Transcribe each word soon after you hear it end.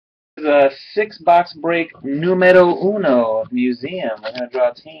is a 6-box break numero uno museum. We're going to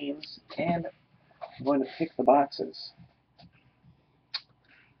draw teams, and I'm going to pick the boxes.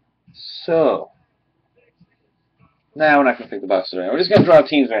 So, now we're not going to pick the boxes right now. We're just going to draw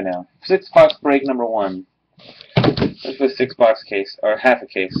teams right now. 6-box break number 1. Let's do a 6-box case, or half a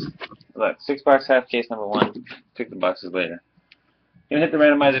case. Look, 6-box half case number 1. Pick the boxes later. You're going to hit the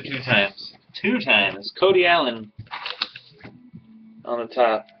randomizer 2 times. 2 times. Kodialin on the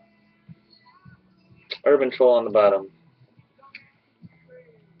top. Urbantroll on the bottom.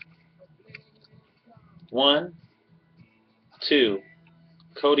 1, 2.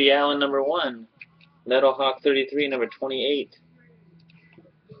 Kodialin number 1. Metalhawk 33 number 28.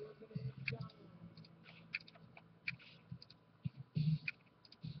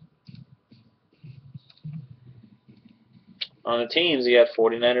 On the teams, you got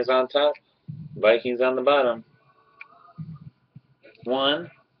 49ers on top, Vikings on the bottom.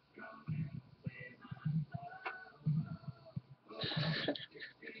 1.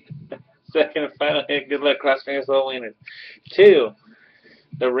 Second and final hit. Good luck, cross fingers, all winners. 2.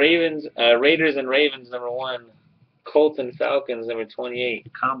 The Raiders and Ravens number 1. Colts and Falcons number 28.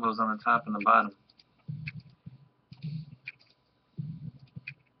 Combos on the top and the bottom.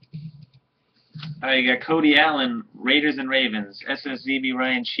 Alright, you got Kodialin, Raiders and Ravens,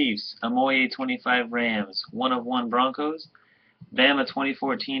 sszbryan Chiefs, Amoye 25 Rams, 1 of 1 Broncos, Bama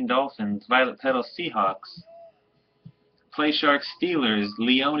 2014 Dolphins, Violet Petal Seahawks, Play Sharks Steelers,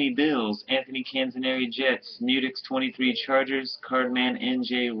 Leone Bills, anthonycanzoneri Jets, Mutix 23 Chargers,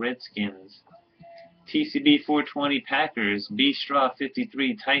 Cardmannj Redskins, TCB 420 Packers, B Straw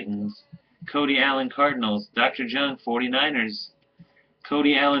 53 Titans, Kodialin Cardinals, Dr. Jung 49ers,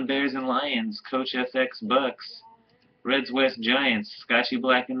 Kodialin Bears and Lions, coachfx Bucs, Redzwest Giants,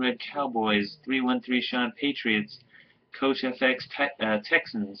 ScotchyBlackNRed Cowboys, 313 Sean Patriots, coachfx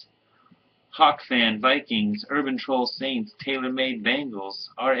Texans, Hawkfan Vikings, urbantroll Saints, TaylorMade Bengals,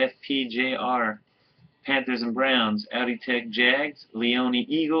 RFPJR Panthers and Browns, Auditech Jags, Leone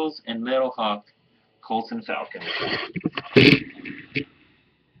Eagles, and Metalhawk Colts and Falcons.